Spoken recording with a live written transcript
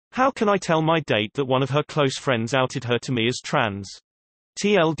How can I tell my date that one of her close friends outed her to me as trans?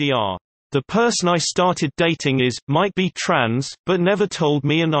 TLDR. The person I started dating might be trans, but never told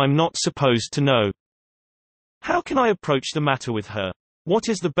me and I'm not supposed to know. How can I approach the matter with her? What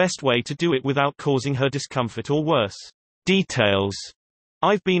is the best way to do it without causing her discomfort or worse? Details.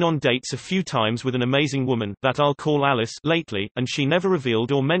 I've been on dates a few times with an amazing woman, that I'll call Alice, lately, and she never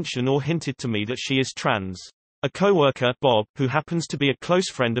revealed or mentioned or hinted to me that she is trans. A coworker, Bob, who happens to be a close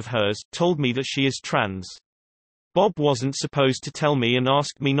friend of hers, told me that she is trans. Bob wasn't supposed to tell me and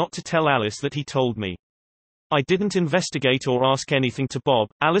asked me not to tell Alice that he told me. I didn't investigate or ask anything to Bob.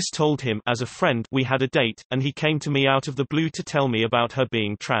 Alice told him, as a friend, we had a date, and he came to me out of the blue to tell me about her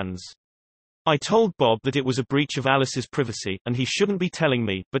being trans. I told Bob that it was a breach of Alice's privacy, and he shouldn't be telling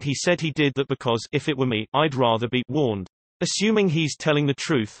me, but he said he did that because, if it were me, I'd rather be warned. Assuming he's telling the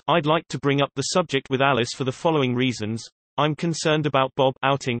truth, I'd like to bring up the subject with Alice for the following reasons. I'm concerned about Bob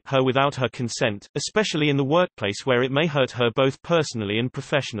outing her without her consent, especially in the workplace where it may hurt her both personally and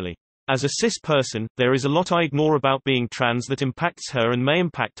professionally. As a cis person, there is a lot I ignore about being trans that impacts her and may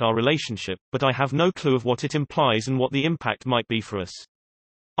impact our relationship, but I have no clue of what it implies and what the impact might be for us.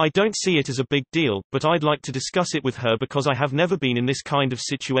 I don't see it as a big deal, but I'd like to discuss it with her because I have never been in this kind of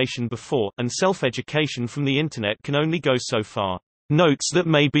situation before, and self-education from the internet can only go so far. Notes that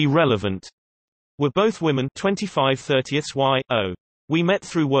may be relevant. We're both women, 25/30ths Y.O. We met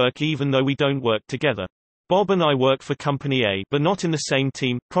through work even though we don't work together. Bob and I work for Company A but not in the same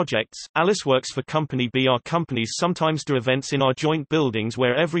team, projects. Alice works for Company B. Our companies sometimes do events in our joint buildings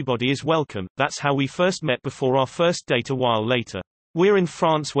where everybody is welcome. That's how we first met before our first date a while later. We're in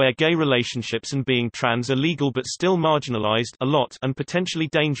France where gay relationships and being trans are legal but still marginalized a lot and potentially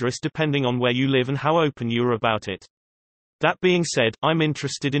dangerous depending on where you live and how open you are about it. That being said, I'm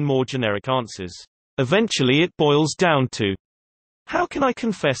interested in more generic answers. Eventually it boils down to: how can I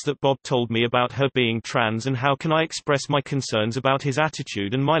confess that Bob told me about her being trans, and how can I express my concerns about his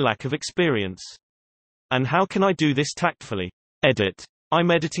attitude and my lack of experience? And how can I do this tactfully? Edit.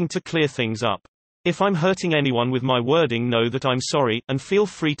 I'm editing to clear things up. If I'm hurting anyone with my wording, know that I'm sorry, and feel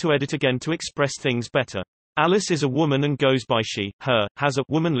free to edit again to express things better. Alice is a woman and goes by she, her, has a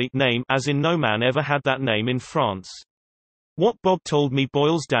womanly name, as in no man ever had that name in France. What Bob told me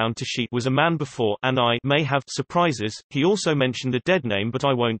boils down to she was a man before, and I may have surprises. He also mentioned a dead name but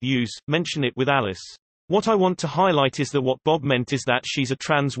I won't mention it with Alice. What I want to highlight is that what Bob meant is that she's a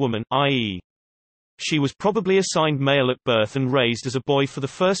trans woman, i.e. she was probably assigned male at birth and raised as a boy for the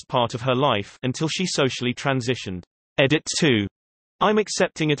first part of her life, until she socially transitioned. Edit 2. I'm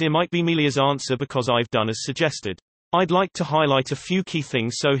accepting it might be Melia's answer because I've done as suggested. I'd like to highlight a few key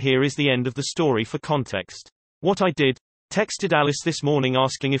things, so here is the end of the story for context. What I did: texted Alice this morning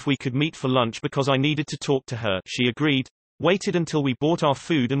asking if we could meet for lunch because I needed to talk to her. She agreed. Waited until we bought our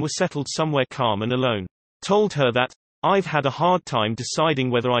food and were settled somewhere calm and alone. Told her that I've had a hard time deciding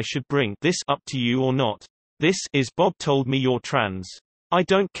whether I should bring this up to you or not. This is Bob told me you're trans. I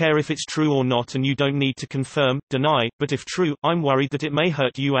don't care if it's true or not, and you don't need to confirm, deny, but if true, I'm worried that it may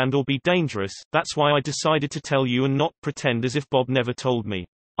hurt you and or be dangerous. That's why I decided to tell you and not pretend as if Bob never told me.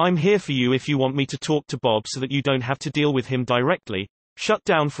 I'm here for you if you want me to talk to Bob so that you don't have to deal with him directly. Shut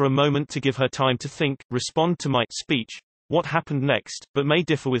down for a moment to give her time to think, respond to my speech. What happened next, but may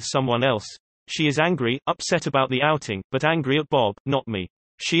differ with someone else. She is angry, upset about the outing, but angry at Bob, not me.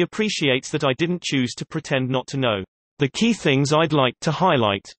 She appreciates that I didn't choose to pretend not to know. The key things I'd like to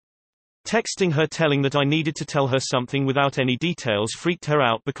highlight. Texting her telling that I needed to tell her something without any details freaked her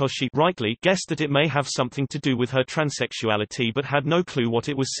out because she rightly guessed that it may have something to do with her transsexuality but had no clue what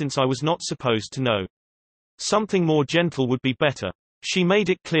it was since I was not supposed to know. Something more gentle would be better. She made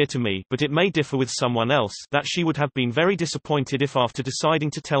it clear to me, but it may differ with someone else, that she would have been very disappointed if after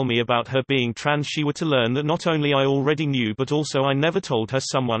deciding to tell me about her being trans she were to learn that not only I already knew but also I never told her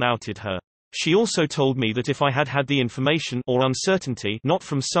someone outed her. She also told me that if I had had the information or uncertainty not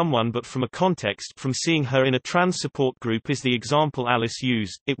from someone but from a context from seeing her in a trans support group is the example Alice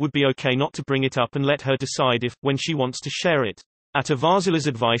used, it would be okay not to bring it up and let her decide if, when she wants to share it. Varsula's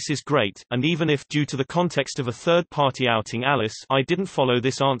advice is great, and even if due to the context of a third-party outing I didn't follow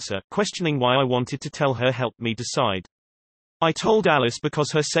this answer, questioning why I wanted to tell her helped me decide. I told Alice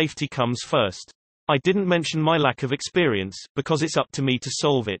because her safety comes first. I didn't mention my lack of experience, because it's up to me to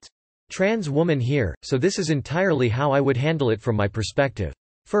solve it. Trans woman here, so this is entirely how I would handle it from my perspective.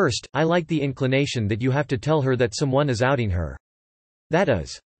 First, I like the inclination that you have to tell her that someone is outing her. That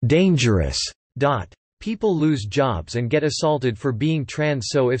is dangerous. People lose jobs and get assaulted for being trans,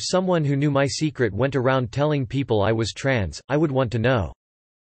 so if someone who knew my secret went around telling people I was trans, I would want to know.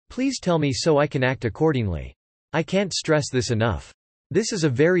 Please tell me so I can act accordingly. I can't stress this enough. This is a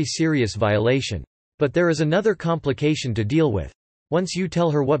very serious violation. But there is another complication to deal with. Once you tell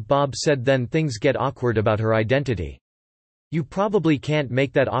her what Bob said, then things get awkward about her identity. You probably can't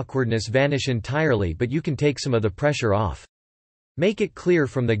make that awkwardness vanish entirely, but you can take some of the pressure off. Make it clear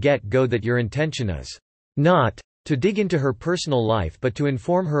from the get-go that your intention is not to dig into her personal life but to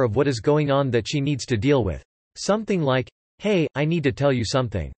inform her of what is going on that she needs to deal with. Something like, "Hey, I need to tell you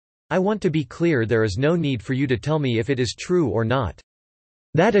something. I want to be clear, there is no need for you to tell me if it is true or not.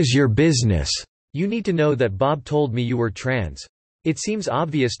 That is your business. You need to know that Bob told me you were trans. It seems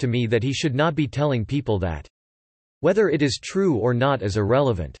obvious to me that he should not be telling people that. Whether it is true or not is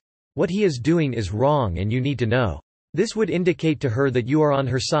irrelevant. What he is doing is wrong and you need to know." This would indicate to her that you are on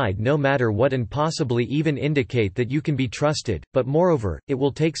her side no matter what, and possibly even indicate that you can be trusted, but moreover, it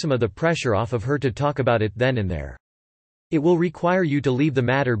will take some of the pressure off of her to talk about it then and there. It will require you to leave the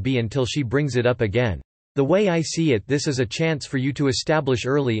matter be until she brings it up again. The way I see it, this is a chance for you to establish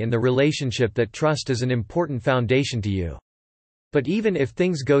early in the relationship that trust is an important foundation to you. But even if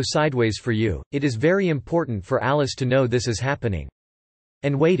things go sideways for you, it is very important for Alice to know this is happening.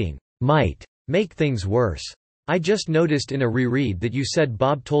 And waiting might make things worse. I just noticed in a reread that you said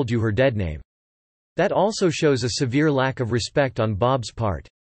Bob told you her dead name. That also shows a severe lack of respect on Bob's part.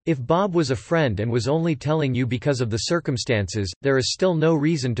 If Bob was a friend and was only telling you because of the circumstances, there is still no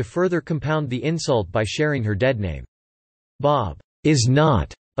reason to further compound the insult by sharing her dead name. Bob is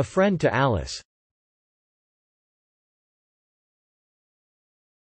not a friend to Alice.